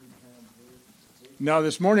Now,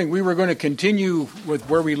 this morning we were going to continue with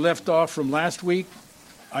where we left off from last week.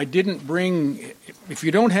 I didn't bring, if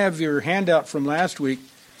you don't have your handout from last week,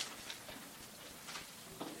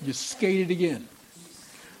 you skate it again.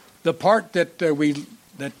 The part that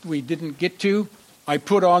we didn't get to, I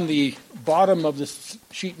put on the bottom of the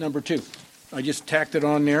sheet number 2. I just tacked it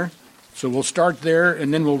on there. So we'll start there,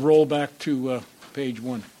 and then we'll roll back to page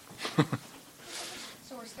 1.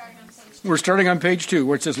 So we're starting on page 2. We're starting on page 2,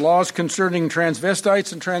 where it says laws concerning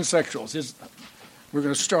transvestites and transsexuals. We're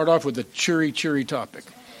going to start off with a cheery topic.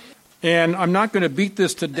 And I'm not going to beat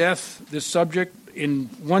this to death, this subject. In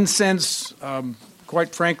one sense,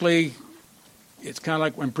 quite frankly, it's kind of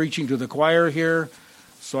like I'm preaching to the choir here,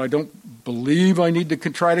 so I don't believe I need to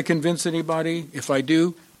try to convince anybody. If I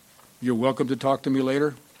do, you're welcome to talk to me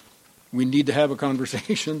later. We need to have a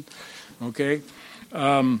conversation, okay?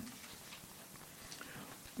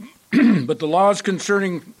 But the laws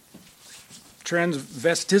concerning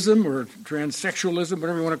transvestism or transsexualism,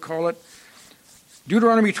 whatever you want to call it,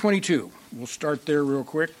 Deuteronomy 22. We'll start there real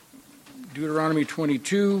quick. Deuteronomy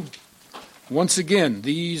 22. Once again,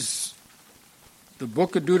 the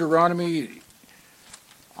book of Deuteronomy,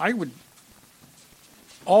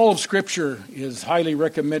 all of Scripture is highly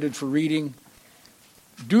recommended for reading.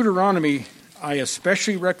 Deuteronomy, I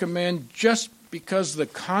especially recommend just because the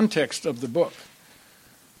context of the book.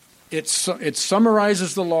 It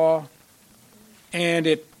summarizes the law, and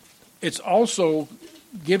it's also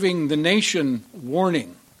giving the nation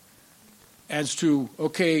warning as to,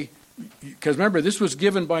 okay, because remember, this was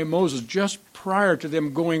given by Moses just prior to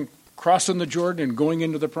them crossing the Jordan and going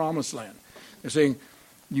into the promised land. They're saying,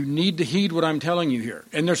 you need to heed what I'm telling you here.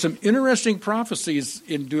 And there's some interesting prophecies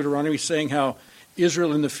in Deuteronomy saying how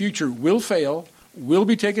Israel in the future will fail, will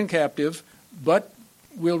be taken captive, but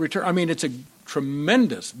will return. I mean, it's a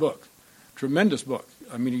tremendous book. Tremendous book.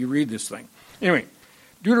 I mean, you read this thing. Anyway,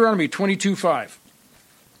 Deuteronomy 22:5.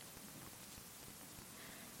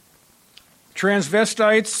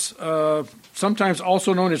 Transvestites, sometimes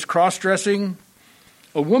also known as cross-dressing.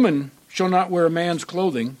 A woman shall not wear a man's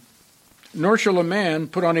clothing, nor shall a man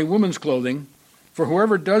put on a woman's clothing, for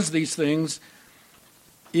whoever does these things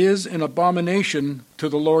is an abomination to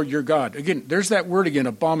the Lord your God. Again, there's that word again,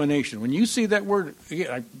 abomination. When you see that word, again,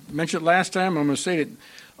 I mentioned it last time, I'm going to say it,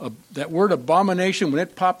 that word abomination, when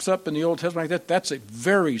it pops up in the Old Testament like that, that's a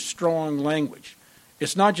very strong language.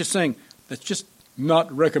 It's not just saying, that's just not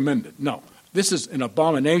recommended. No, this is an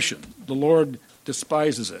abomination. The Lord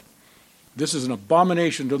despises it. This is an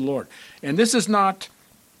abomination to the Lord. And this is not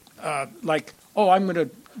like, I'm going to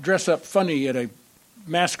dress up funny at a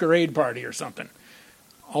masquerade party or something.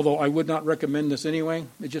 Although I would not recommend this anyway.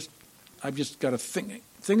 I've just got a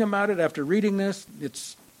thing about it after reading this.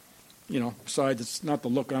 It's, besides, it's not the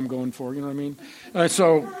look I'm going for, you know what I mean?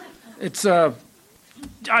 So it's,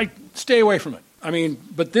 I stay away from it. I mean,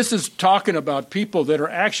 but this is talking about people that are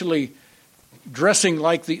actually dressing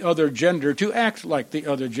like the other gender to act like the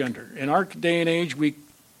other gender. In our day and age,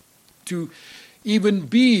 to even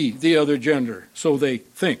be the other gender, so they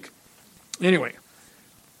think. Anyway.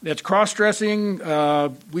 That's cross-dressing.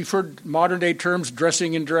 We've heard modern-day terms,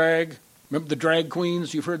 dressing in drag. Remember the drag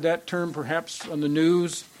queens? You've heard that term perhaps on the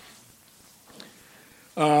news.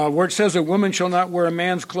 Where it says a woman shall not wear a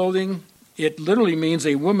man's clothing, it literally means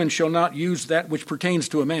a woman shall not use that which pertains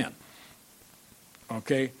to a man.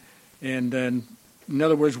 Okay? And then, in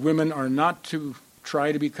other words, women are not to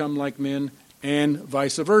try to become like men, and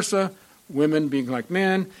vice versa, women being like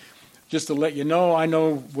men. Just to let you know, I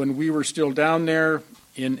know when we were still down there,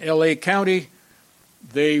 in L.A. County,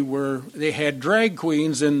 they had drag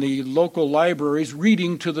queens in the local libraries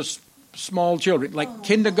reading to the small children, like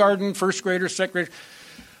kindergarten, first graders, second graders.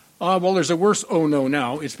 Well, there's a worse no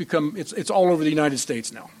now. It's all over the United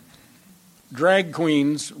States now. Drag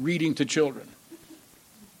queens reading to children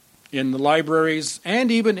in the libraries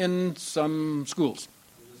and even in some schools.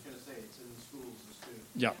 I was just going to say, it's in the schools too.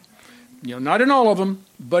 Yeah. Not in all of them,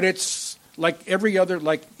 but it's like every other,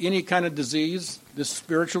 like any kind of disease, this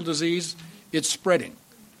spiritual disease, it's spreading.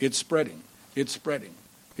 It's spreading. It's spreading.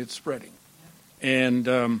 It's spreading. And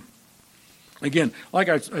again, like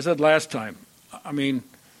I said last time, I mean,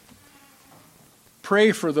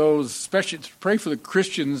 pray for those, especially pray for the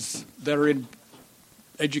Christians that are in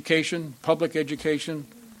education, public education.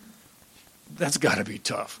 That's got to be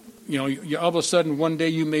tough. You all of a sudden one day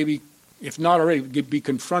you may be, if not already, be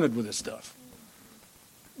confronted with this stuff.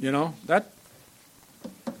 That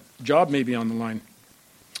job may be on the line.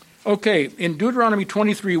 Okay, in Deuteronomy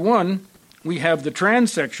 23:1, we have the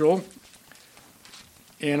transsexual,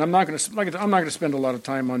 and I'm not going to spend a lot of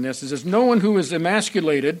time on this. It says, "No one who is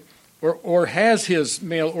emasculated or has his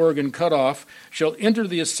male organ cut off shall enter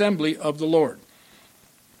the assembly of the Lord.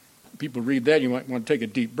 People read that, you might want to take a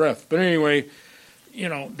deep breath. But anyway,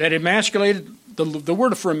 that emasculated, the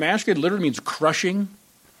word for emasculated literally means crushing.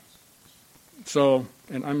 So,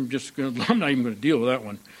 and I'm not even going to deal with that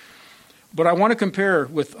one. But I want to compare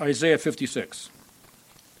with Isaiah 56.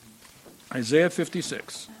 Isaiah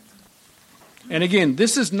 56. And again,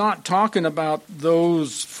 this is not talking about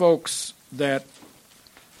those folks that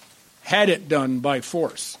had it done by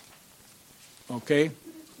force. Okay?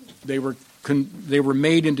 They were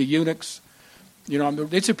made into eunuchs.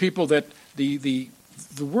 These are people that the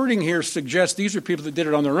wording here suggests these are people that did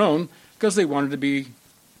it on their own because they wanted to be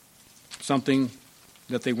something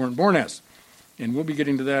that they weren't born as. And we'll be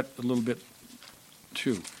getting to that a little bit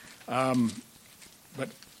too. But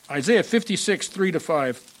Isaiah 56,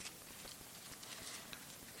 3-5,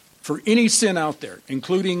 for any sin out there,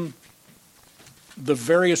 including the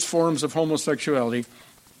various forms of homosexuality,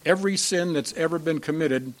 every sin that's ever been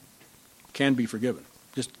committed can be forgiven.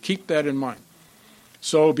 Just keep that in mind.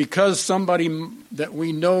 So because somebody that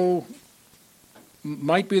we know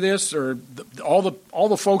might be this, or all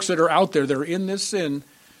the folks that are out there that are in this sin,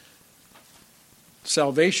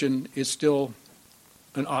 salvation is still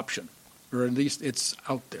an option, or at least it's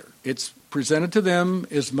out there. It's presented to them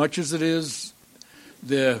as much as it is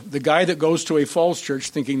the guy that goes to a false church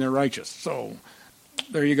thinking they're righteous. So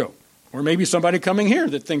there you go. Or maybe somebody coming here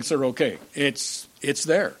that thinks they're okay. It's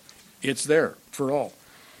there. It's there for all.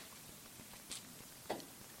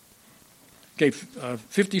 Okay,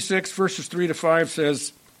 56 verses 3-5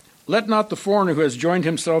 says, "Let not the foreigner who has joined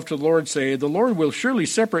himself to the Lord say, the Lord will surely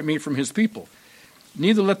separate me from his people.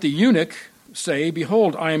 Neither let the eunuch say,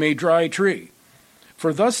 behold, I am a dry tree.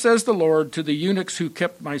 For thus says the Lord to the eunuchs who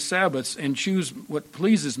kept my Sabbaths and choose what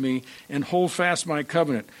pleases me and hold fast my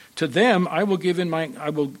covenant. To them I will give in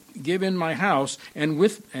my house and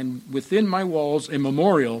within my walls a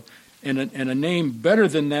memorial and a name better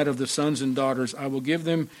than that of the sons and daughters. I will give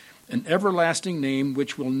them an everlasting name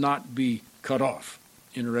which will not be cut off."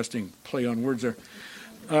 Interesting play on words there.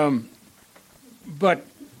 But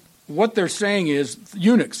what they're saying is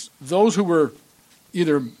eunuchs, those who were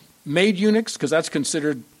either made eunuchs, because that's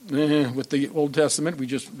considered with the Old Testament, we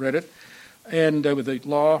just read it, and with the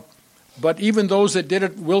law, but even those that did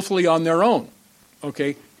it willfully on their own,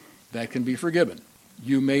 okay, that can be forgiven.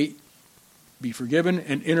 You may be forgiven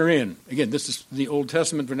and enter in. Again, this is the Old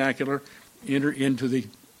Testament vernacular, enter into the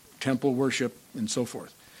temple worship and so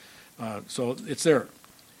forth. So it's there.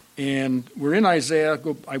 And we're in Isaiah.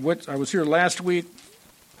 I was here last week,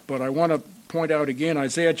 but I want to point out again,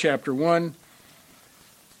 Isaiah chapter 1,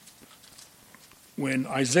 when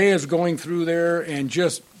Isaiah is going through there and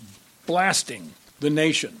just blasting the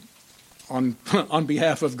nation on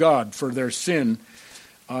behalf of God for their sin.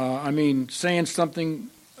 Saying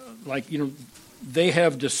something like, they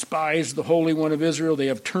have despised the Holy One of Israel. They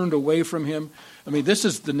have turned away from him. This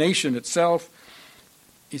is the nation itself.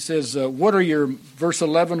 He says, verse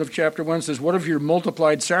 11 of chapter 1 says, "What of your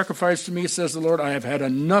multiplied sacrifice to me, says the Lord? I have had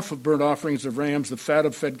enough of burnt offerings of rams, the fat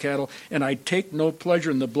of fed cattle, and I take no pleasure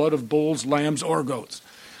in the blood of bulls, lambs, or goats."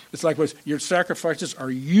 It's like, your sacrifices are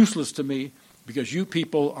useless to me because you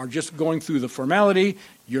people are just going through the formality.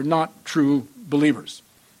 You're not true believers.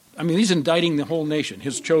 He's indicting the whole nation,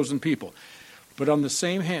 his chosen people. But on the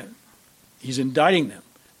same hand, he's indicting them.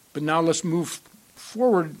 But now let's move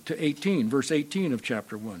forward to 18, verse 18 of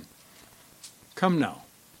chapter 1. "Come now,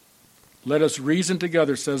 let us reason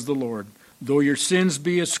together, says the Lord. Though your sins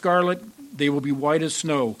be as scarlet, they will be white as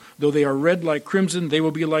snow. Though they are red like crimson, they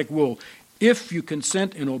will be like wool. If you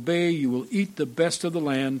consent and obey, you will eat the best of the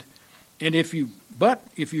land. And if you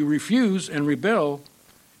refuse and rebel,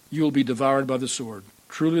 you will be devoured by the sword.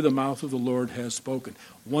 Truly the mouth of the Lord has spoken."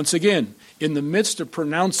 Once again, in the midst of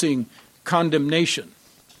pronouncing condemnation,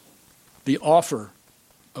 the offer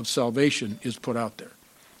of salvation is put out there.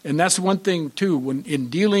 And that's one thing, too, when in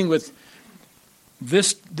dealing with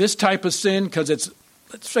this type of sin, because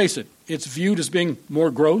let's face it, it's viewed as being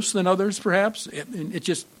more gross than others, perhaps.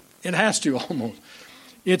 It has to almost.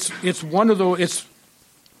 It's one of those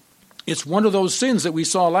sins that we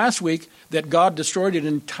saw last week that God destroyed an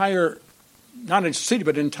entire, not a city,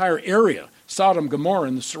 but an entire area, Sodom, Gomorrah,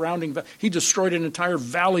 and the surrounding. He destroyed an entire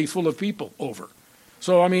valley full of people over.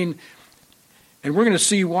 So, and we're going to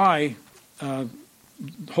see why,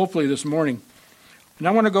 hopefully this morning. And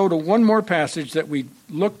I want to go to one more passage that we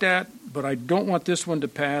looked at, but I don't want this one to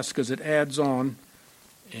pass because it adds on.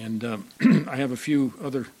 And I have a few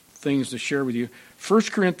other things to share with you.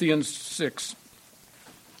 1 Corinthians 6,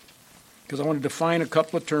 because I want to define a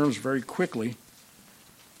couple of terms very quickly.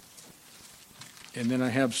 and then I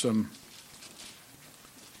have some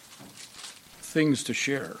things to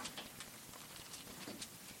share.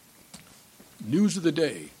 News of the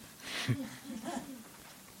day.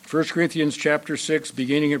 1 Corinthians chapter 6,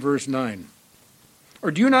 beginning at verse 9.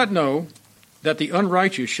 Or do you not know that the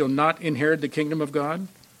unrighteous shall not inherit the kingdom of God?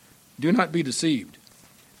 Do not be deceived.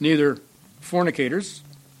 Neither fornicators,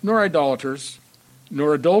 nor idolaters,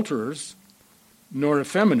 nor adulterers, nor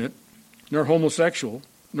effeminate, nor homosexual,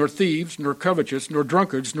 nor thieves, nor covetous, nor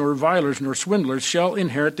drunkards, nor revilers, nor swindlers shall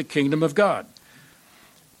inherit the kingdom of God.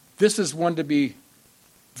 This is one to be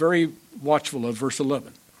very watchful of, verse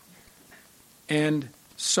 11. And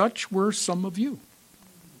such were some of you.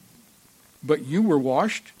 But you were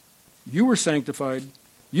washed, you were sanctified,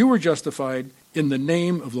 you were justified in the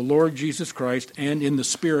name of the Lord Jesus Christ and in the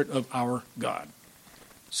Spirit of our God.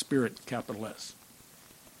 Spirit, capital S.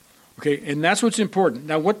 Okay, and that's what's important.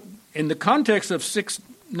 Now, what in the context of 6,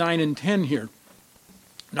 9, and 10 here,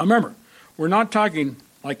 now remember, we're not talking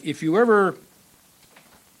like if you ever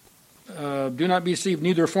do not be deceived,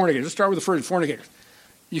 neither fornicators. Let's start with the first, fornicators.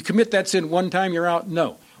 You commit that sin one time, you're out?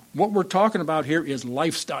 No. What we're talking about here is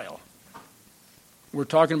lifestyle. We're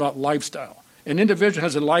talking about lifestyle. An individual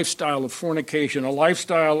has a lifestyle of fornication, a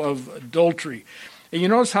lifestyle of adultery. And you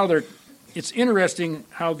notice how it's interesting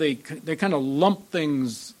how they kind of lump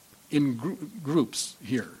things in groups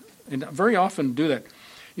here. And very often do that.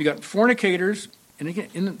 You got fornicators, and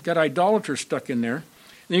you got idolaters stuck in there.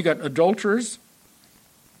 Then you got adulterers,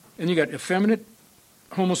 and you got effeminate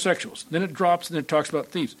homosexuals. Then it drops, and it talks about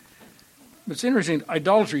thieves. But it's interesting,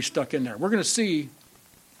 idolatry stuck in there. We're going to see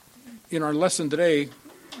in our lesson today,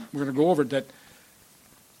 we're going to go over it, that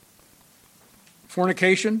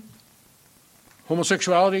fornication,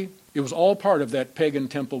 homosexuality, it was all part of that pagan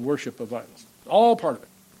temple worship of idols. All part of it.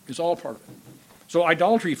 It's all part of it. So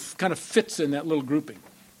idolatry kind of fits in that little grouping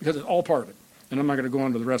because it's all part of it. And I'm not going to go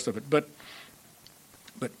on to the rest of it. But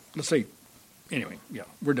let's say, anyway, yeah,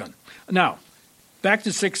 we're done. Now, back to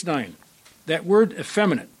 6:9. That word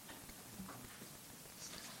effeminate.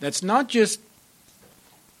 That's not just,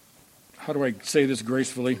 how do I say this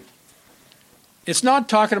gracefully? It's not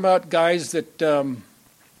talking about guys that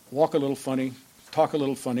walk a little funny, talk a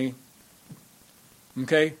little funny,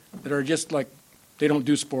 okay, that are just like, they don't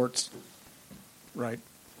do sports, right?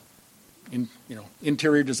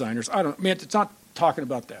 Interior designers. It's not talking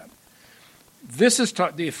about that. This is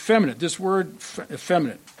the effeminate, this word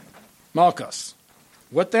effeminate, malchus.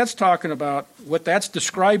 What that's talking about, what that's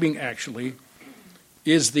describing actually,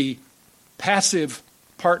 is the passive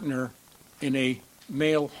partner in a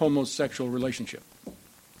male homosexual relationship.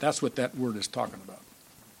 That's what that word is talking about.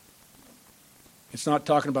 It's not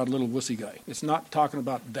talking about a little wussy guy. It's not talking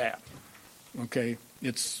about that. Okay?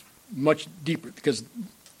 It's much deeper, because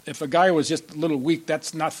if a guy was just a little weak,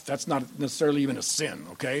 that's not necessarily even a sin,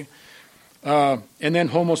 okay? And then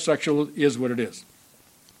homosexual is what it is.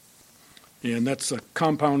 And that's a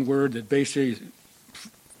compound word that basically is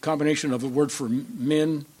a combination of a word for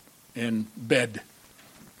men and bed.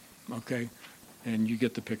 Okay? And you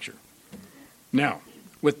get the picture. Now,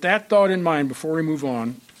 with that thought in mind, before we move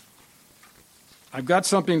on, I've got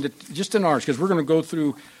something that, just in ours, because we're going to go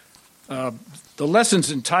through the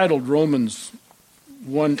lessons entitled Romans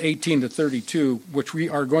 1:18-32, which we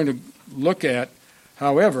are going to look at.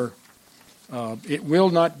 However, it will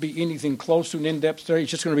not be anything close to an in-depth study.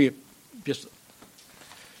 It's just going to be just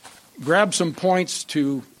grab some points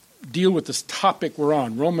to deal with this topic we're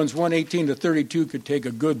on. Romans 1:18-32 could take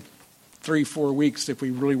a good 3-4 weeks if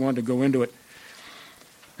we really wanted to go into it.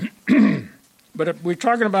 But if we're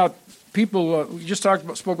talking about people, we just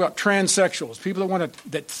spoke about transsexuals, people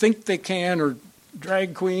that think they can, or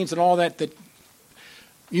drag queens and all that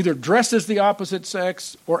either dress as the opposite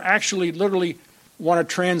sex or actually literally want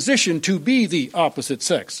to transition to be the opposite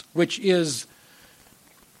sex, which is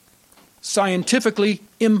scientifically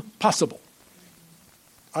impossible.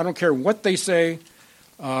 I don't care what they say.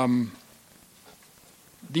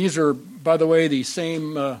 These are, by the way, the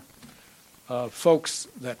same folks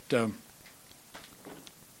that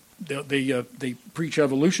they preach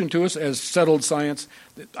evolution to us as settled science.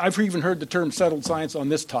 I've even heard the term settled science on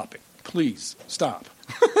this topic. Please stop.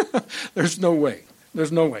 There's no way.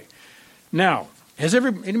 There's no way. Now, has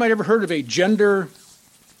anybody ever heard of a gender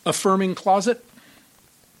affirming closet?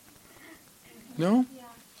 No?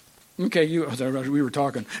 Yeah. Okay, we were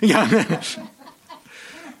talking. Yeah.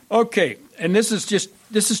 Okay, and this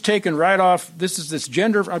is taken right off. This is this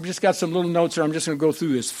gender. I've just got some little notes here. I'm just going to go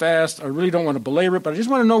through this fast. I really don't want to belabor it, but I just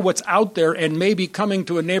want to know what's out there and maybe coming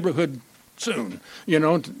to a neighborhood soon. You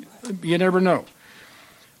never know.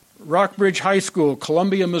 Rockbridge High School,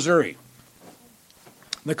 Columbia, Missouri.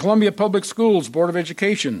 The Columbia Public Schools Board of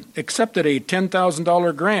Education accepted a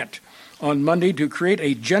 $10,000 grant on Monday to create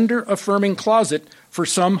a gender-affirming closet for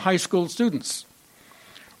some high school students.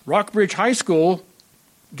 Rockbridge High School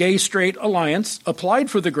Gay Straight Alliance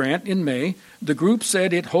applied for the grant in May. The group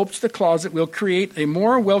said it hopes the closet will create a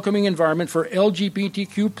more welcoming environment for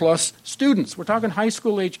LGBTQ plus students. We're talking high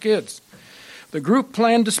school age kids. The group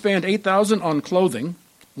planned to spend $8,000 on clothing,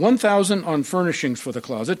 $1,000 on furnishings for the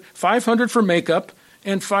closet, $500 for makeup,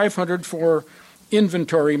 and $500 for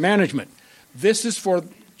inventory management. This is for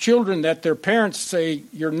children that their parents say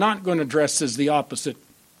you're not going to dress as the opposite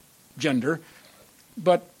gender,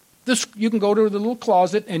 but this you can go to the little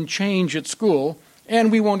closet and change at school,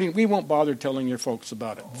 and we won't bother telling your folks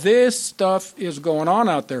about it. This stuff is going on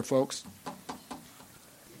out there, folks.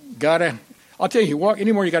 I'll tell you, you walk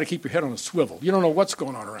anymore, you got to keep your head on a swivel. You don't know what's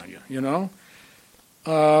going on around you, you know.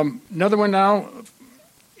 Another one now,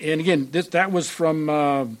 and again, that was from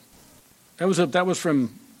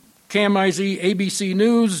KMIZ ABC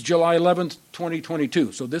News, July 11th,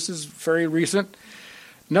 2022. So this is very recent.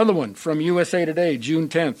 Another one from USA Today, June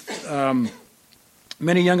 10th.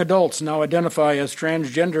 Many young adults now identify as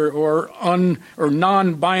transgender or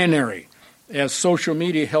non-binary as social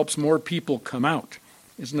media helps more people come out.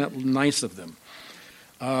 Isn't that nice of them?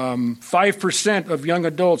 5% of young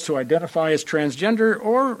adults who identify as transgender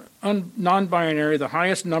or non-binary, the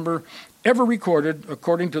highest number ever recorded,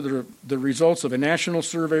 according to the results of a national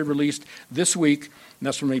survey released this week. And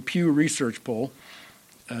that's from a Pew Research poll.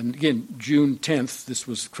 And again, June 10th. This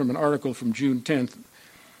was from an article from June 10th.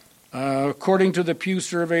 According to the Pew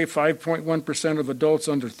survey, 5.1% of adults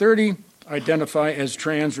under 30 identify as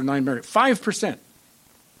trans or non-binary. 5%.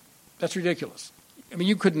 That's ridiculous. I mean,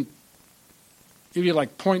 you couldn't, it'd be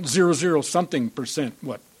like 0.00 something percent,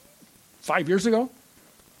 5 years ago?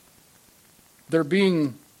 They're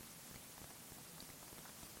being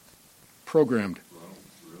programmed.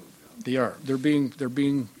 They are. They're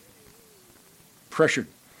being pressured.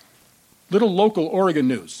 Little local Oregon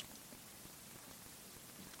news.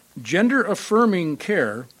 Gender-affirming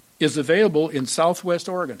care is available in Southwest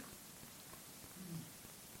Oregon,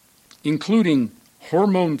 including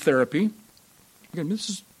hormone therapy. Again, this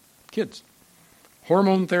is kids.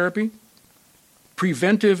 Hormone therapy,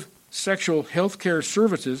 preventive sexual health care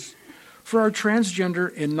services for our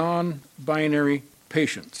transgender and non-binary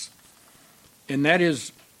patients. And that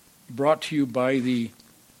is brought to you by the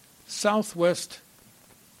Southwest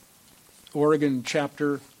Oregon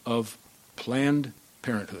chapter of Planned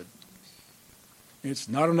Parenthood. It's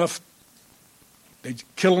not enough. They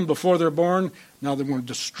kill them before they're born. Now they want to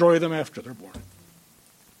destroy them after they're born.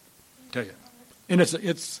 I tell you. And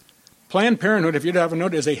it's Planned Parenthood, if you haven't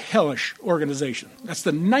noted, is a hellish organization. That's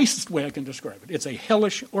the nicest way I can describe it. It's a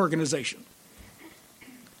hellish organization.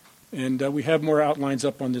 And we have more outlines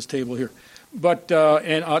up on this table here. But,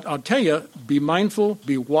 and I'll tell you, be mindful,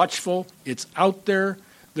 be watchful. It's out there.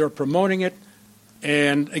 They're promoting it.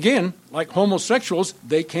 And again, like homosexuals,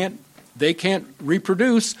 they can't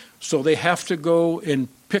reproduce, so they have to go and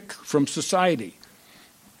pick from society.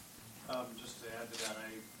 Just to add to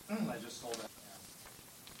that, I just sold that.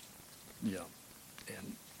 Yeah.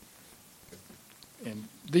 And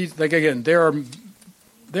these, like again, there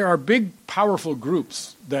are big, powerful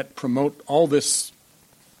groups that promote all this.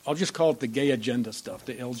 I'll just call it the gay agenda stuff,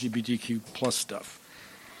 the LGBTQ plus stuff.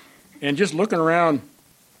 And just looking around,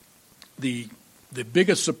 the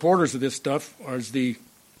biggest supporters of this stuff are the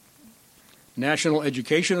National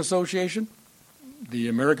Education Association, the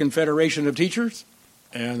American Federation of Teachers,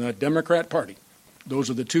 and the Democrat Party. Those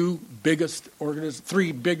are the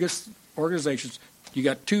three biggest organizations. You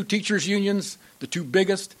got two teachers' unions, the two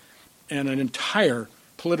biggest, and an entire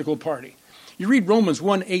political party. You read Romans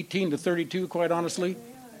 1:18-32, quite honestly.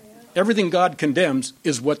 Everything God condemns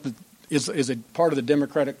is is a part of the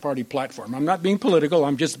Democratic Party platform. I'm not being political.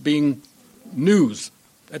 I'm just being news.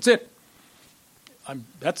 That's it.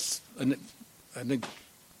 That's an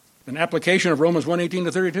application of Romans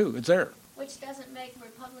 1:18-32. It's there. Which doesn't make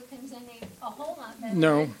Republicans a whole lot better.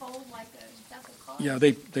 No. They fold like a duck of cards.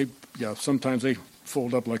 Yeah, sometimes they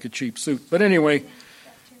fold up like a cheap suit. But anyway,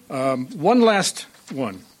 one last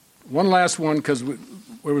one, because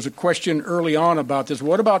there was a question early on about this.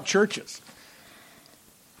 What about churches?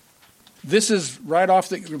 This is right off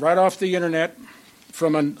the internet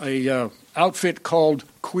from a outfit called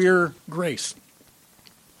Queer Grace.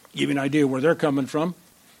 Give you an idea where they're coming from.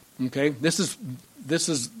 Okay, this is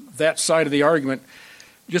that side of the argument.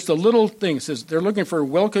 Just a little thing. It says they're looking for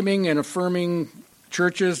welcoming and affirming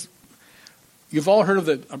churches. You've all heard of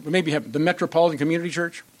the Metropolitan Community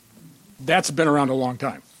Church. That's been around a long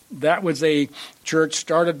time. That was a church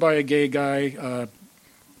started by a gay guy,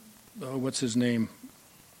 what's his name?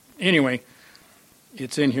 Anyway,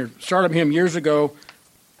 it's in here. Started him years ago,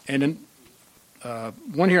 and then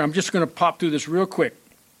one here. I'm just going to pop through this real quick.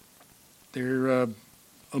 There,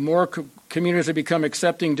 more communities have become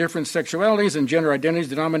accepting different sexualities and gender identities.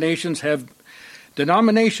 Denominations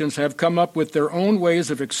have come up with their own ways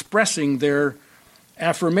of expressing their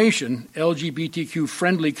affirmation.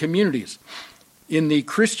 LGBTQ-friendly communities. In the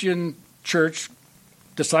Christian Church,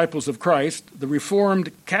 Disciples of Christ, the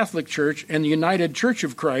Reformed Catholic Church, and the United Church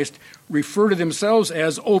of Christ refer to themselves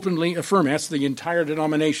as openly affirming. That's the entire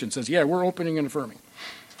denomination. Says, yeah, we're opening and affirming.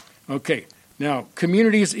 Okay, now,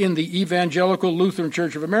 communities in the Evangelical Lutheran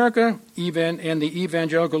Church of America and the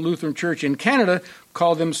Evangelical Lutheran Church in Canada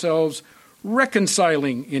call themselves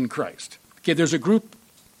reconciling in Christ. Okay, there's a group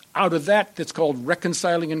out of that that's called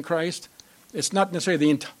reconciling in Christ. It's not necessarily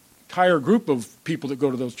the entire group of people that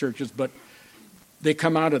go to those churches, but they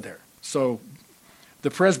come out of there. So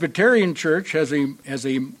the Presbyterian Church has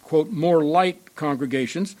a quote, more light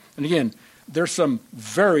congregations. And again, there's some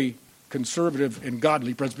very conservative and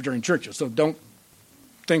godly Presbyterian churches. So don't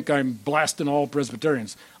think I'm blasting all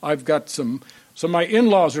Presbyterians. I've got some of my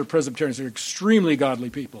in-laws are Presbyterians. They're extremely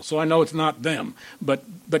godly people. So I know it's not them. But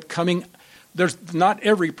there's not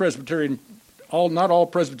every Presbyterian, not all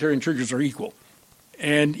Presbyterian churches are equal.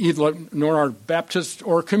 And nor are Baptist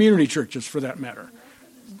or community churches, for that matter.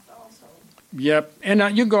 Yep.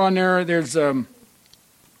 And you go on there. There's again,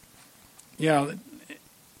 I'm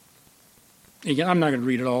not going to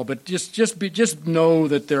read it all, but just know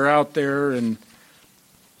that they're out there. And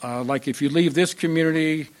like if you leave this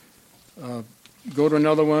community, go to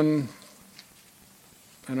another one.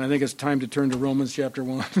 And I think it's time to turn to Romans chapter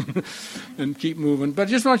 1 and keep moving. But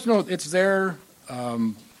just want you to know it's there.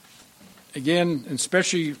 Again,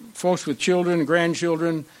 especially folks with children,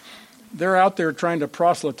 grandchildren, they're out there trying to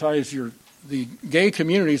proselytize the gay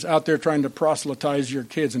community's out there trying to proselytize your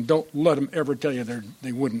kids, and don't let them ever tell you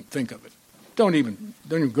they wouldn't think of it. Don't even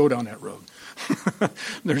go down that road.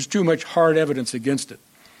 There's too much hard evidence against it.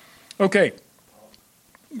 Okay.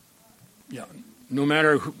 Yeah, no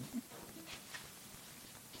matter who,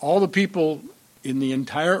 all the people in the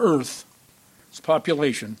entire Earth's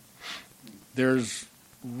population, there's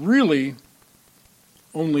only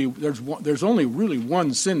really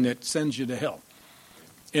one sin that sends you to hell,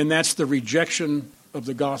 and that's the rejection of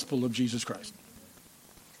the gospel of Jesus Christ.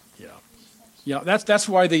 Yeah. That's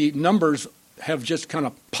why the numbers have just kind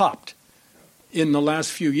of popped in the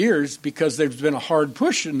last few years, because there's been a hard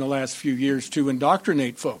push in the last few years to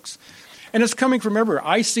indoctrinate folks, and it's coming from everywhere.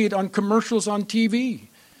 I see it on commercials on TV.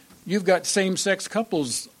 You've got same-sex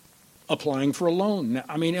couples applying for a loan.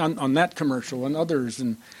 I mean, on that commercial and others,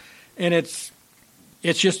 and it's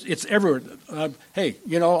everywhere. Hey,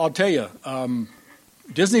 I'll tell you,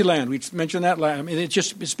 Disneyland. We mentioned that last. I mean,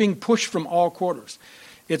 it's being pushed from all quarters.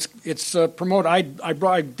 It's promoted.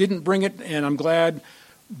 I didn't bring it, and I'm glad.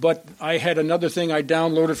 But I had another thing I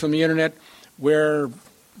downloaded from the internet where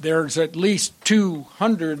there's at least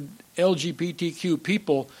 200 LGBTQ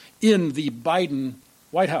people in the Biden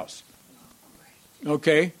White House.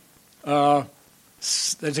 Okay.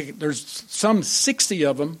 There's some 60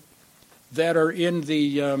 of them that are in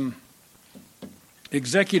the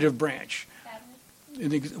executive branch.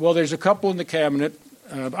 Well, there's a couple in the cabinet.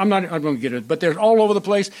 I'm going to get it, but they're all over the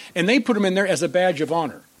place, and they put them in there as a badge of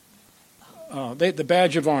honor. The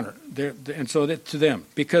badge of honor, and so to them,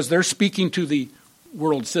 because they're speaking to the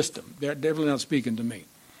world system. They're definitely not speaking to me.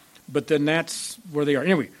 But then that's where they are.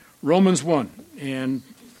 Anyway, Romans 1, and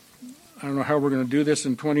I don't know how we're going to do this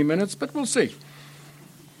in 20 minutes, but we'll see.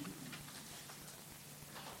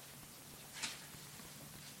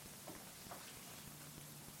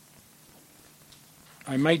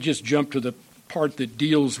 I might just jump to the part that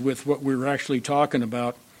deals with what we're actually talking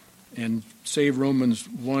about and save Romans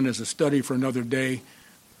 1 as a study for another day.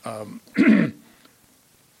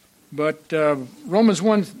 But Romans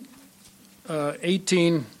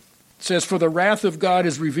 1:18 says, "For the wrath of God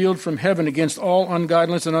is revealed from heaven against all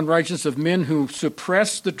ungodliness and unrighteousness of men who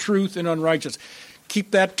suppress the truth in unrighteousness."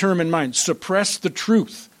 Keep that term in mind. Suppress the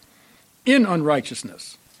truth in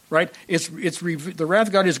unrighteousness. Right? The wrath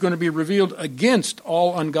of God is going to be revealed against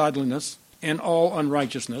all ungodliness and all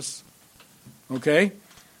unrighteousness. Okay?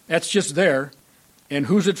 That's just there. And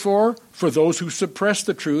who's it for? For those who suppress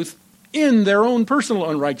the truth in their own personal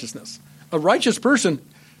unrighteousness. A righteous person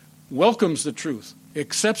welcomes the truth,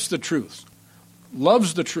 accepts the truth,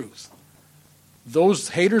 loves the truth. Those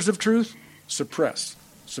haters of truth, suppress.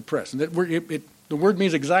 And the word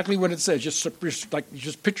means exactly what it says. Just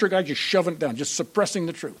picture a guy just shoving it down, just suppressing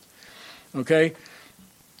the truth. Okay?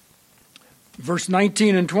 Verse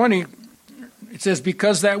 19 and 20, It says,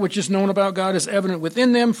 because that which is known about God is evident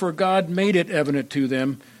within them, for God made it evident to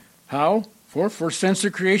them. How? For since the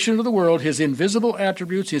creation of the world, his invisible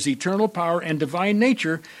attributes, his eternal power, and divine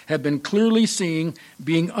nature have been clearly seen,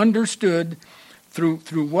 being understood through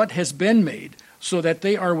what has been made, so that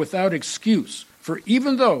they are without excuse. For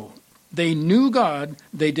even though they knew God,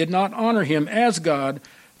 they did not honor him as God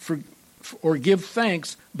or give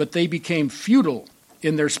thanks, but they became futile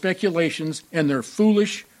in their speculations, and their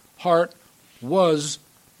foolish heart was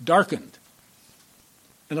darkened.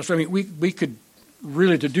 And that's what I mean. We could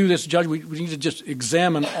really, to do this, Judge, we need to just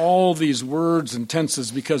examine all these words and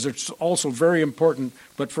tenses because it's also very important.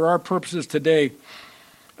 But for our purposes today,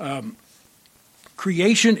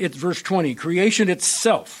 creation, it's verse 20, creation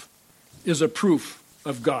itself is a proof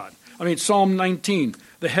of God. I mean, Psalm 19,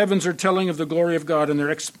 the heavens are telling of the glory of God, and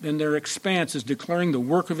their expanse is declaring the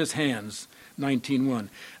work of his hands, 19:1.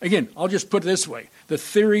 Again, I'll just put it this way. The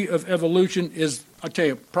theory of evolution is, I'll tell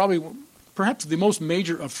you, perhaps the most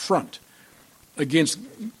major affront against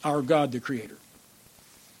our God, the Creator.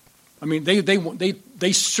 I mean,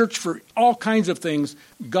 they search for all kinds of things.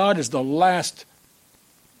 God is the last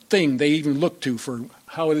thing they even look to for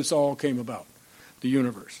how this all came about, the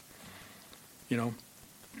universe. You know.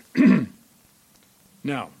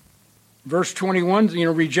 Now, verse 21,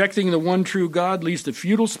 rejecting the one true God leads to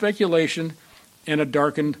futile speculation and a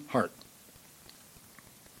darkened heart.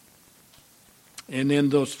 And then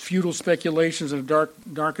those futile speculations and a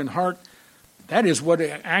darkened heart, that is what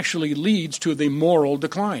actually leads to the moral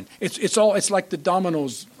decline. It's like the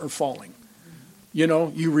dominoes are falling.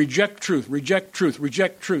 You reject truth, reject truth,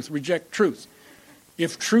 reject truth, reject truth.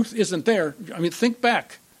 If truth isn't there, think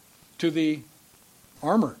back to the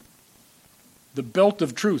armor. The belt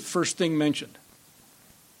of truth, first thing mentioned.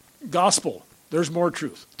 Gospel, there's more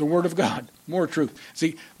truth. The Word of God, more truth.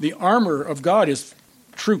 See, the armor of God is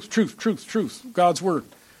truth, truth, truth, truth, God's Word.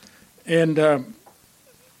 And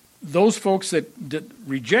those folks that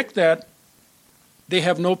reject that, they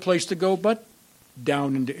have no place to go but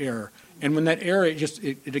down into error. And when that error,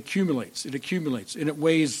 it accumulates, and it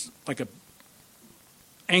weighs like an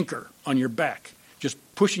anchor on your back, just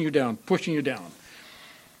pushing you down, pushing you down.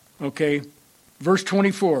 Okay? Verse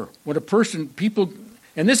 24,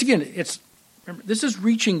 and this again, this is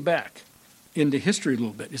reaching back into history a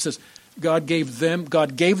little bit. It says, God gave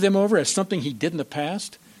them over as something he did in the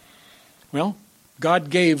past. Well, God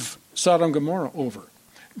gave Sodom and Gomorrah over.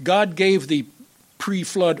 God gave the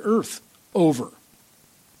pre-flood earth over.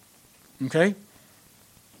 Okay?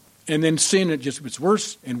 And then sin, it just gets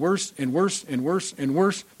worse and worse and worse and worse and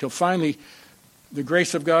worse, till finally the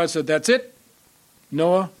grace of God said, that's it.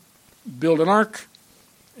 Noah build an ark,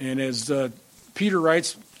 and as Peter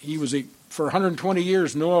writes, for 120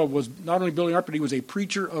 years, Noah was not only building an ark, but he was a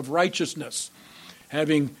preacher of righteousness,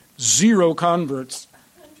 having 0 converts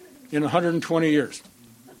in 120 years.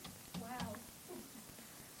 Wow.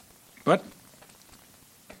 But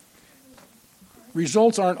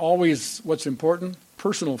results aren't always what's important.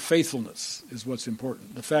 Personal faithfulness is what's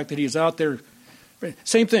important. The fact that he's out there,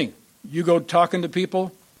 same thing. You go talking to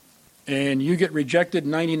people, and you get rejected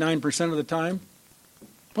 99% of the time,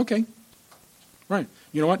 okay, right.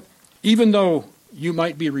 You know what? Even though you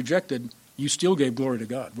might be rejected, you still gave glory to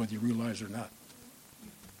God, whether you realize it or not.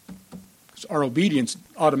 So our obedience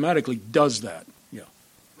automatically does that. Yeah.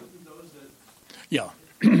 Yeah.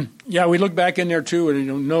 Yeah, we look back in there too,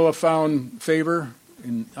 and Noah found favor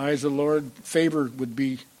in the eyes of the Lord. Favor would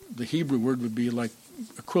be, the Hebrew word would be like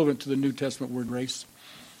equivalent to the New Testament word grace.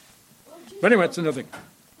 But anyway, that's another thing.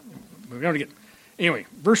 Anyway,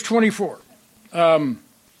 verse 24.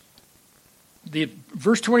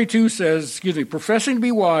 Verse 22 says, professing to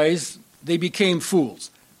be wise, they became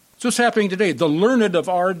fools. So what's happening today? The learned of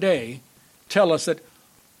our day tell us that,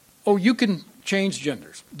 you can change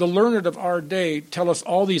genders. The learned of our day tell us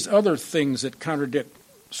all these other things that contradict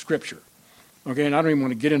Scripture. Okay, and I don't even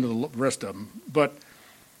want to get into the rest of them.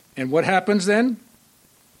 And what happens then?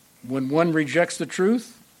 When one rejects the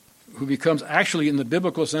truth, who becomes actually, in the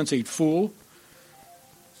biblical sense, a fool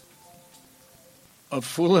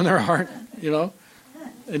in their heart, So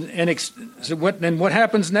what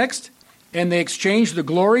happens next? And they exchange the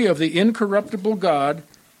glory of the incorruptible God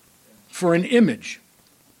for an image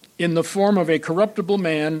in the form of a corruptible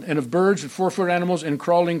man and of birds and 4-foot animals and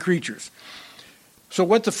crawling creatures. So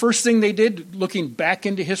what the first thing they did, looking back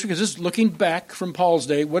into history, because this is looking back from Paul's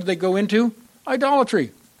day, what did they go into?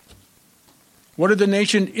 Idolatry. What did the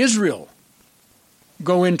nation Israel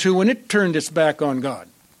go into when it turned its back on God?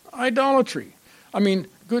 Idolatry.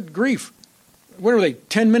 Good grief. What were they?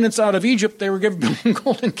 10 minutes out of Egypt, they were given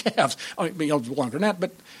golden calves. Longer than that,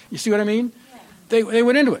 but you see what I mean? they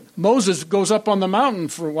went into it. Moses goes up on the mountain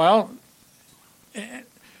for a while.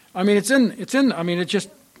 I mean,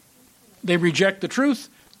 they reject the truth.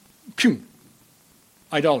 Pew,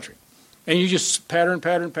 idolatry. And you just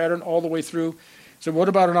pattern all the way through. So what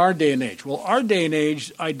about in our day and age? Well, our day and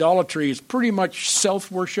age, idolatry is pretty much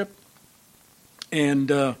self-worship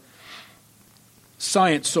and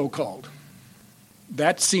science, so-called.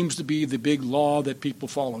 That seems to be the big law that people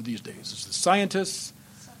follow these days. It's the scientists,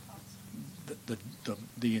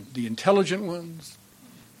 the intelligent ones,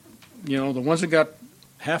 the ones that got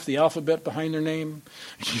half the alphabet behind their name,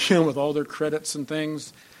 with all their credits and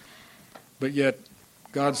things. But yet,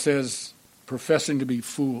 God says, professing to be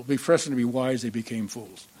wise, they became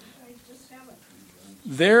fools.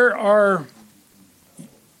 There are,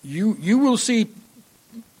 you will see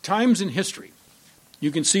times in history.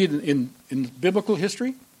 You can see it in biblical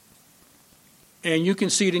history, and you can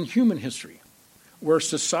see it in human history, where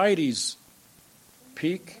societies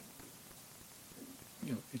peak.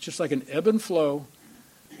 It's just like an ebb and flow.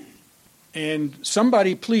 And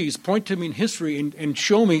somebody, please, point to me in history and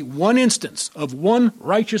show me one instance of one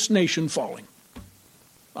righteous nation falling.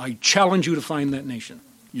 I challenge you to find that nation.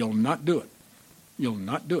 You'll not do it. You'll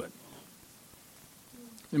not do it.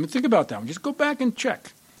 I mean, think about that one. Just go back and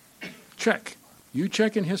check. Check. You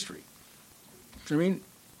check in history. I mean,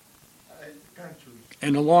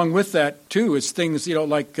 and along with that, too, is things,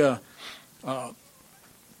 like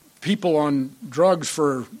people on drugs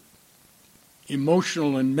for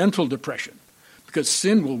emotional and mental depression, because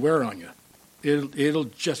sin will wear on you. It'll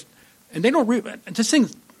just, and they don't this thing,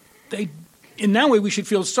 in that way we should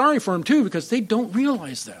feel sorry for them too, because they don't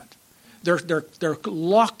realize that they're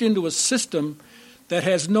locked into a system that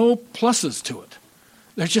has no pluses to it.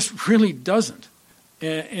 There just really doesn't,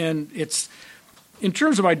 and it's in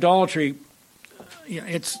terms of idolatry.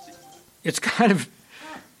 It's kind of,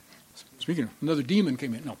 speaking of, another demon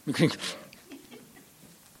came in. No.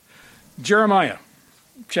 Jeremiah,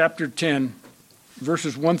 chapter 10,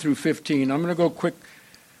 verses 1 through 15. I'm going to go quick.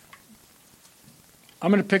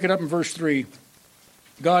 I'm going to pick it up in verse 3.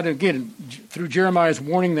 God, again, through Jeremiah, is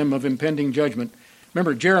warning them of impending judgment.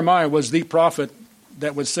 Remember, Jeremiah was the prophet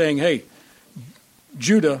that was saying, hey,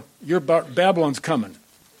 Judah, Babylon's coming,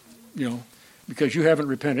 because you haven't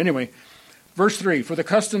repented. Anyway, verse 3, for the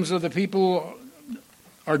customs of the people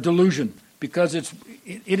are delusion, because it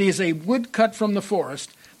is a wood cut from the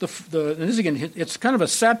forest. And this again, it's kind of a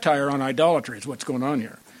satire on idolatry is what's going on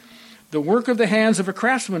here. The work of the hands of a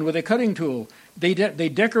craftsman with a cutting tool. They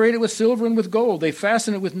decorate it with silver and with gold. They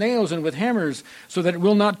fasten it with nails and with hammers so that it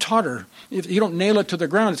will not totter. If you don't nail it to the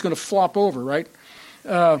ground, it's going to flop over, right?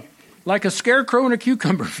 Like a scarecrow in a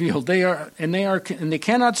cucumber field, they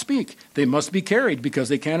cannot speak. They must be carried because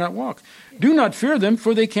they cannot walk. Do not fear them,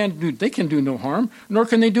 for they can do no harm, nor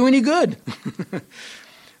can they do any good.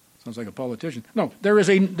 Sounds like a politician. No, there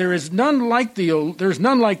is none like thee, O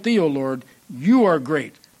Lord. You are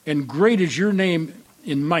great, and great is your name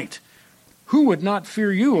in might. Who would not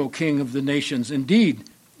fear you, O King of the nations? Indeed,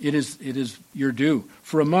 it is your due.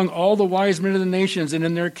 For among all the wise men of the nations and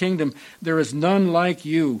in their kingdom, there is none like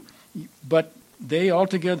you. But they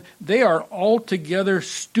are altogether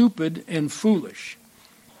stupid and foolish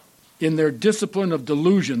in their discipline of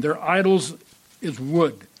delusion. Their idols is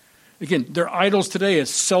wood. Again, their idols today is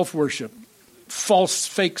self-worship, false,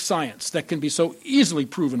 fake science that can be so easily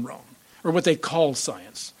proven wrong, or what they call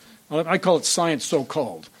science. I call it science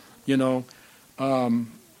so-called,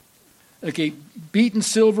 Okay, beaten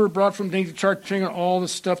silver brought from dainty charging, all the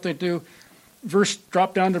stuff they do.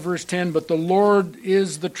 Drop down to verse 10, but the Lord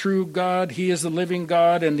is the true God. He is the living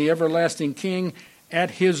God and the everlasting King.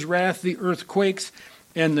 At his wrath the earth quakes,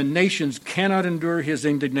 and the nations cannot endure his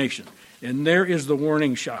indignation. And there is the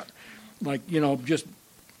warning shot. Just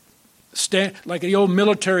stand, like the old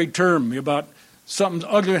military term about something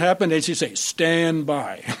ugly happened, they say, stand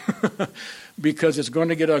by. Because it's going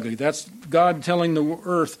to get ugly. That's God telling the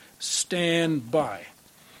earth, stand by.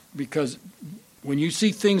 Because when you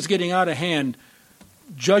see things getting out of hand,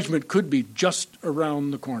 judgment could be just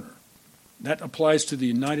around the corner. That applies to the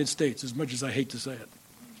United States, as much as I hate to say it.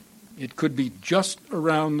 It could be just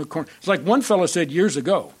around the corner. It's like one fellow said years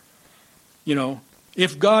ago,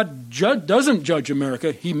 if God doesn't judge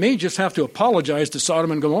America, he may just have to apologize to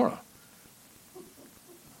Sodom and Gomorrah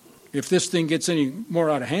if this thing gets any more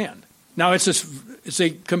out of hand. Now, it's a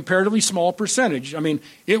comparatively small percentage. I mean,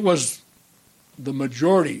 it was the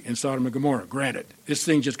majority in Sodom and Gomorrah, granted. This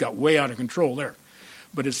thing just got way out of control there.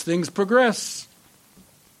 But as things progress,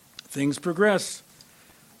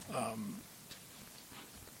 and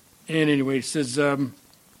anyway, it says,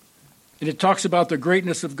 And it talks about the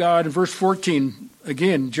greatness of God. In verse 14,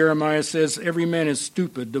 again, Jeremiah says, every man is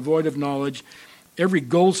stupid, devoid of knowledge. Every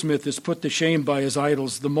goldsmith is put to shame by his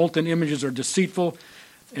idols. The molten images are deceitful,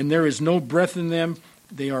 and there is no breath in them.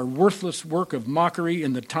 They are worthless work of mockery.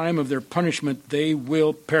 In the time of their punishment, they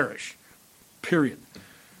will perish. Period.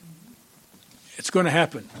 It's going to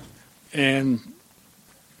happen. And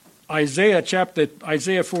Isaiah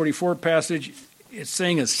 44 passage, it's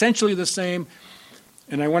saying essentially the same.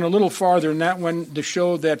 And I went a little farther in that one to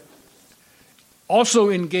show that also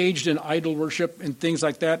engaged in idol worship and things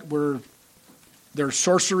like that were their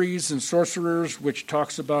sorceries and sorcerers, which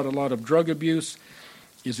talks about a lot of drug abuse,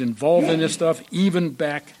 is involved in this stuff, even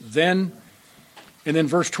back then. And then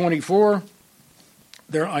verse 24,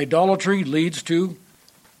 their idolatry leads to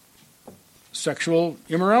sexual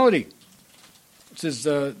immorality. It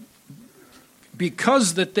says,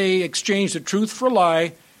 because that they exchanged the truth for a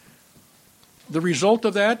lie, the result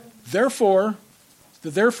of that, therefore,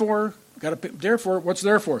 what's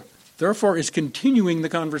therefore? Therefore is continuing the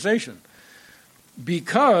conversation.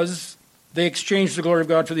 Because they exchanged the glory of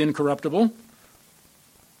God for the incorruptible,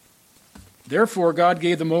 therefore God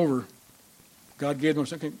gave them over.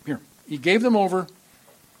 He gave them over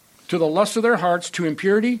to the lust of their hearts, to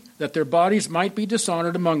impurity, that their bodies might be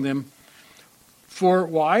dishonored among them. For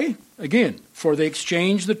why? Again, for they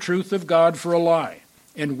exchanged the truth of God for a lie,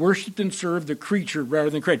 and worshipped and served the creature rather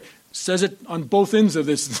than created. Says it on both ends of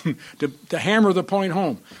this to hammer the point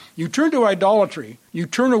home. You turn to idolatry, you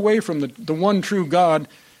turn away from the one true God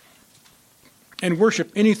and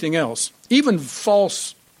worship anything else. Even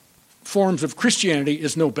false forms of Christianity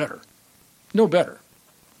is no better. No better.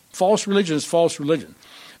 False religion is false religion.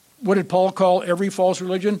 What did Paul call every false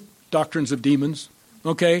religion? Doctrines of demons.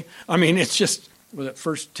 Okay? I mean, it's just, was it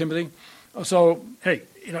 1 Timothy? So, hey,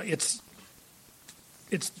 it's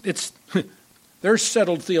there's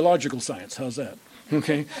settled theological science. How's that?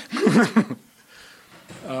 Okay?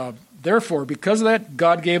 Therefore, because of that,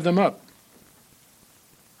 God gave them up.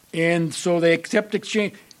 And so they accept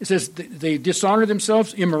exchange. It says they dishonor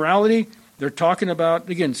themselves, immorality. They're talking about,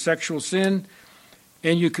 again, sexual sin.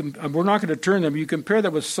 And we're not going to turn them. You compare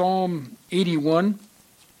that with Psalm 81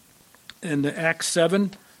 and the Acts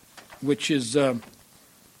 7, which is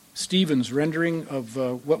Stephen's rendering of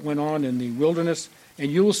what went on in the wilderness. And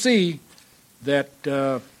you will see that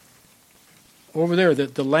over there,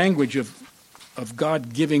 that the language of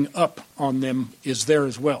God giving up on them is there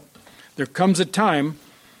as well. There comes a time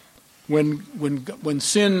when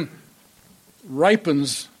sin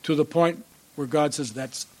ripens to the point where God says,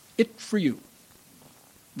 that's it for you.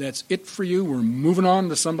 That's it for you. We're moving on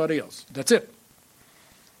to somebody else. That's it.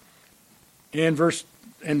 And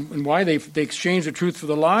why they exchange the truth for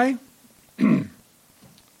the lie. And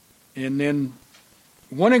then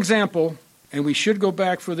one example, and we should go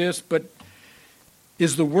back for this, but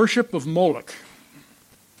is the worship of Moloch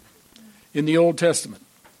in the Old Testament.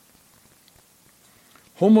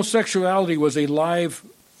 Homosexuality was a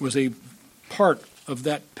part of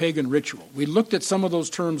that pagan ritual. We looked at some of those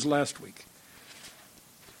terms last week.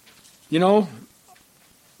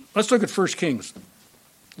 Let's look at 1 Kings.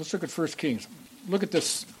 Look at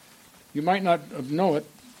this. You might not know it.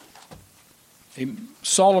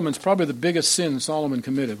 Solomon's, probably the biggest sin Solomon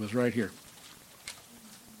committed was right here.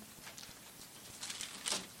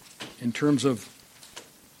 In terms of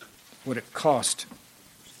what it cost.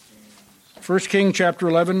 1 Kings chapter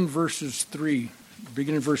 11, verses 3,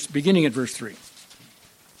 beginning at verse 3.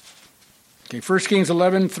 Okay, 1 Kings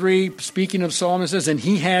 11:3, speaking of Solomon, says, and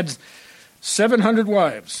he had 700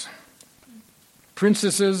 wives,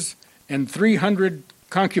 princesses, and 300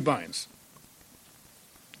 concubines.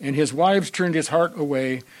 And his wives turned his heart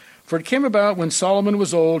away. For it came about when Solomon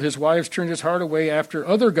was old, his wives turned his heart away after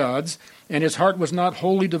other gods, and his heart was not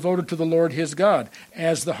wholly devoted to the Lord his God,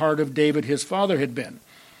 as the heart of David his father had been.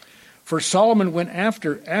 For Solomon went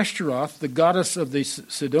after Ashtaroth, the goddess of the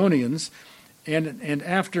Sidonians, and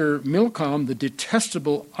after Milcom, the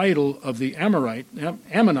detestable idol of the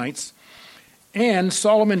Ammonites. And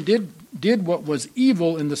Solomon did what was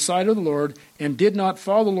evil in the sight of the Lord, and did not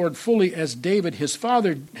follow the Lord fully as David his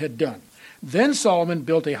father had done. Then Solomon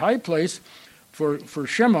built a high place for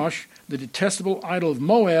Chemosh, the detestable idol of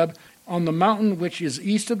Moab, on the mountain which is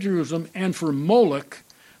east of Jerusalem, and for Moloch,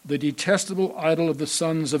 the detestable idol of the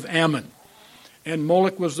sons of Ammon. And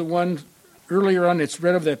Moloch was the one, earlier on it's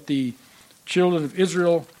read of that the children of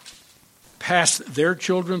Israel passed their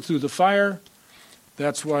children through the fire.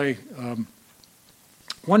 That's why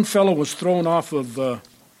one fellow was thrown off of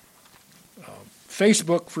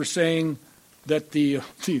Facebook for saying that the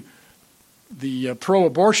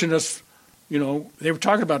pro-abortionists They were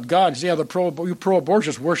talking about God. Yeah, you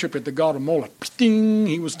pro-abortionists worship at the god of Moloch. Sting,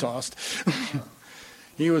 he was tossed.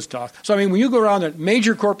 He was tossed. So, when you go around at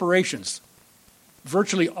major corporations,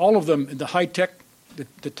 virtually all of them in the high-tech,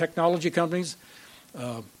 the technology companies,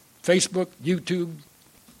 Facebook, YouTube,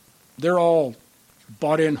 they're all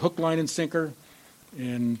bought in hook, line, and sinker.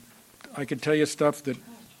 And I could tell you stuff that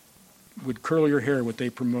would curl your hair what they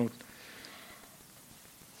promote.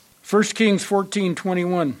 1 Kings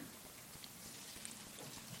 14:21.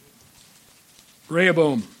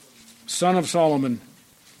 Rehoboam, son of Solomon,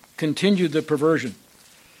 continued the perversion.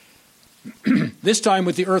 This time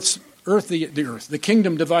with the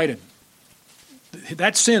kingdom divided.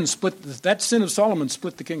 That sin of Solomon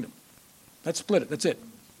split the kingdom. That split it. That's it.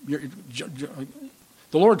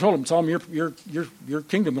 The Lord told him, Solomon, your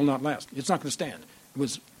kingdom will not last. It's not going to stand. It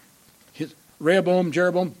was Rehoboam,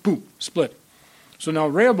 Jeroboam, boom, split. So now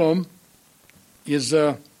Rehoboam is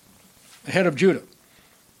head of Judah.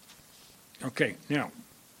 Okay, now.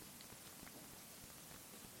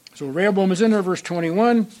 So Rehoboam is in there, verse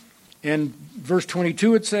 21. And verse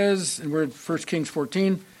 22 it says, and we're in 1 Kings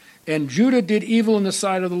 14, and Judah did evil in the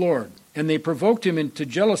sight of the Lord, and they provoked him into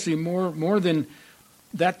jealousy more than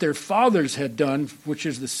that their fathers had done, which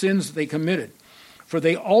is the sins they committed. For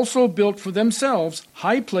they also built for themselves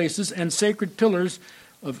high places and sacred pillars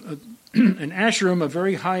of an Asherim, a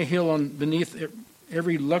very high hill beneath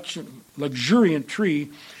every luxuriant tree,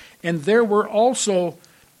 and there were also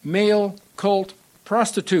male cult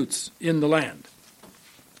prostitutes in the land.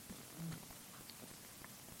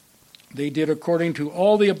 They did according to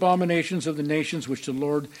all the abominations of the nations which the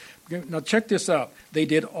Lord... Now check this out. They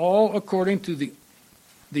did all according to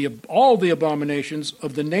all the abominations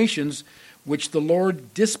of the nations which the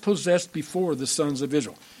Lord dispossessed before the sons of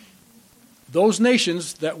Israel. Those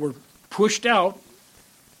nations that were pushed out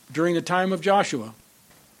during the time of Joshua,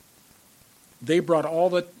 they brought a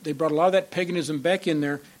lot of that paganism back in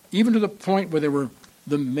there, even to the point where they were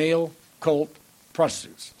the male cult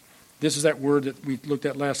prostitutes. This is that word that we looked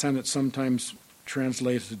at last time that's sometimes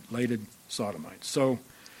translated sodomites. So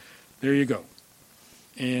there you go.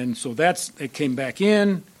 And so it came back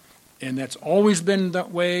in, and that's always been that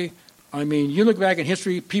way. You look back in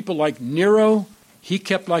history, people like Nero, he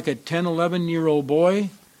kept like a 10, 11-year-old boy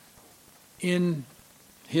in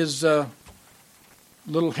his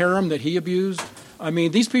little harem that he abused.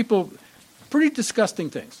 These people, pretty disgusting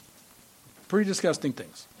things. Pretty disgusting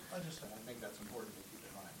things. I think that's important to keep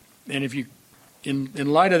in mind. And if you,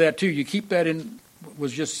 in light of that too, you keep that in what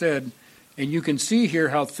was just said, and you can see here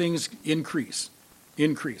how things increase.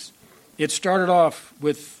 It started off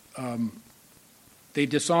with they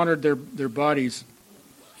dishonored their bodies,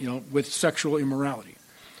 with sexual immorality.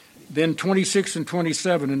 Then 26 and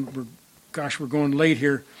 27, and we're going late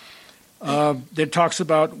here. That talks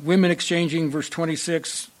about women exchanging, verse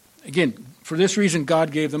 26. Again, for this reason,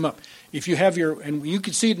 God gave them up. If you have and you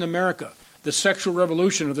can see it in America, the sexual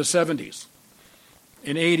revolution of the 70s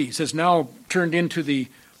and 80s has now turned into the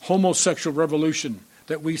homosexual revolution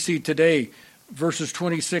that we see today, verses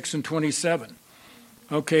 26 and 27.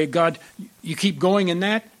 Okay, God, you keep going in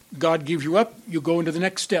that, God gives you up, you go into the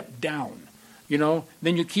next step down.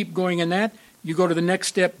 Then you keep going in that, you go to the next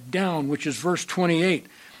step down, which is verse 28.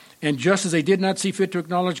 And just as they did not see fit to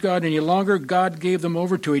acknowledge God any longer, God gave them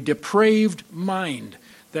over to a depraved mind.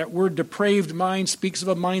 That word depraved mind speaks of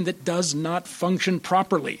a mind that does not function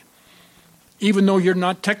properly. Even though you're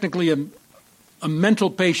not technically a mental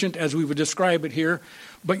patient, as we would describe it here,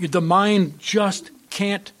 but the mind just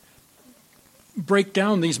can't break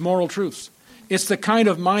down these moral truths. It's the kind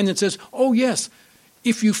of mind that says, oh yes,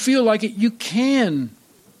 if you feel like it, you can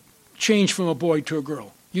change from a boy to a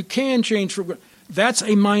girl. You can change from... That's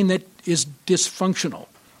a mind that is dysfunctional,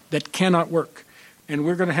 that cannot work. And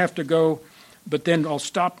we're going to have to go, but then I'll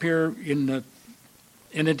stop here and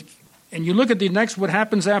you look at the next, what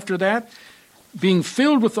happens after that? Being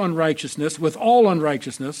filled with unrighteousness, with all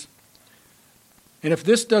unrighteousness. And if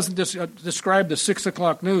this doesn't describe the 6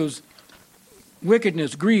 o'clock news,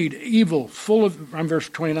 wickedness, greed, evil, full of, I'm verse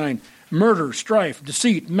 29, murder, strife,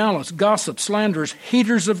 deceit, malice, gossip, slanderers,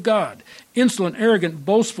 haters of God, insolent, arrogant,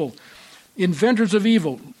 boastful, inventors of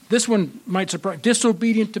evil. This one might surprise.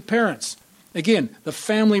 Disobedient to parents. Again, the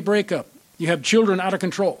family breakup. You have children out of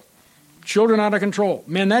control. Children out of control.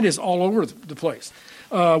 Man, that is all over the place.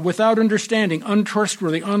 Without understanding,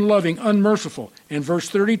 untrustworthy, unloving, unmerciful. And verse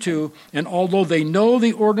 32, and although they know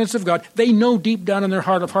the ordinance of God, they know deep down in their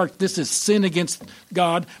heart of hearts this is sin against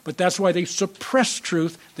God, but that's why they suppress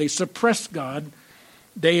truth. They suppress God.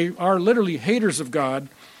 They are literally haters of God.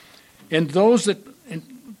 And those that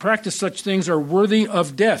practice such things are worthy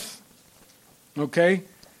of death. Okay?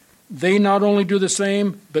 they not only do the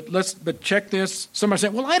same, but check this. Somebody say,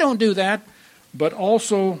 well, I don't do that, but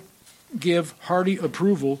also give hearty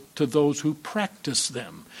approval to those who practice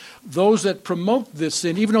them. Those that promote this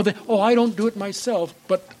sin, even though I don't do it myself,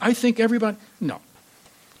 but I think everybody, no,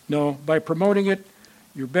 by promoting it,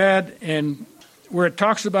 you're bad. And where it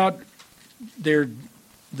talks about the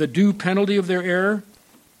due penalty of their error,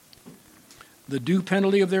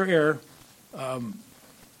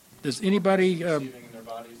 does anybody? Receiving in their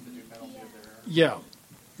bodies the due penalty of their error.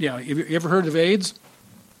 Yeah. Have you ever heard of AIDS?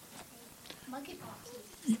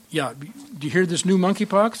 Monkeypox. Yeah. Do you hear this new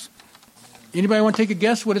monkeypox? Anybody want to take a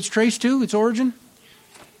guess what it's traced to, its origin?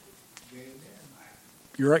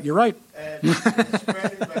 You're right. And it's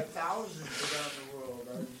spreading by thousands around the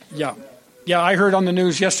world. Yeah. I heard on the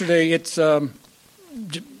news yesterday. It's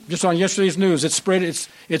just on yesterday's news. It's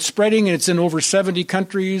spreading, and it's in over 70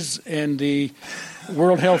 countries. And the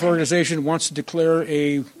World Health Organization wants to declare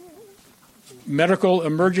a medical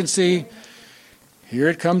emergency. Here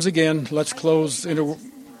it comes again. Let's close.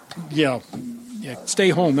 Yeah. Stay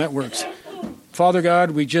home. That works. Father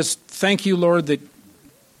God, we just thank you, Lord, that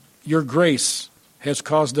your grace has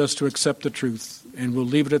caused us to accept the truth. And we'll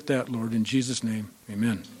leave it at that, Lord, in Jesus' name.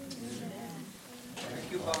 Amen.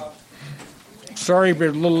 Thank you, Bob. Sorry we're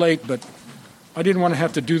a little late, but I didn't want to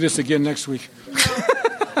have to do this again next week.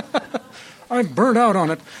 I'm burnt out on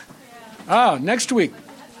it. Next week,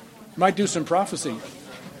 might do some prophecy.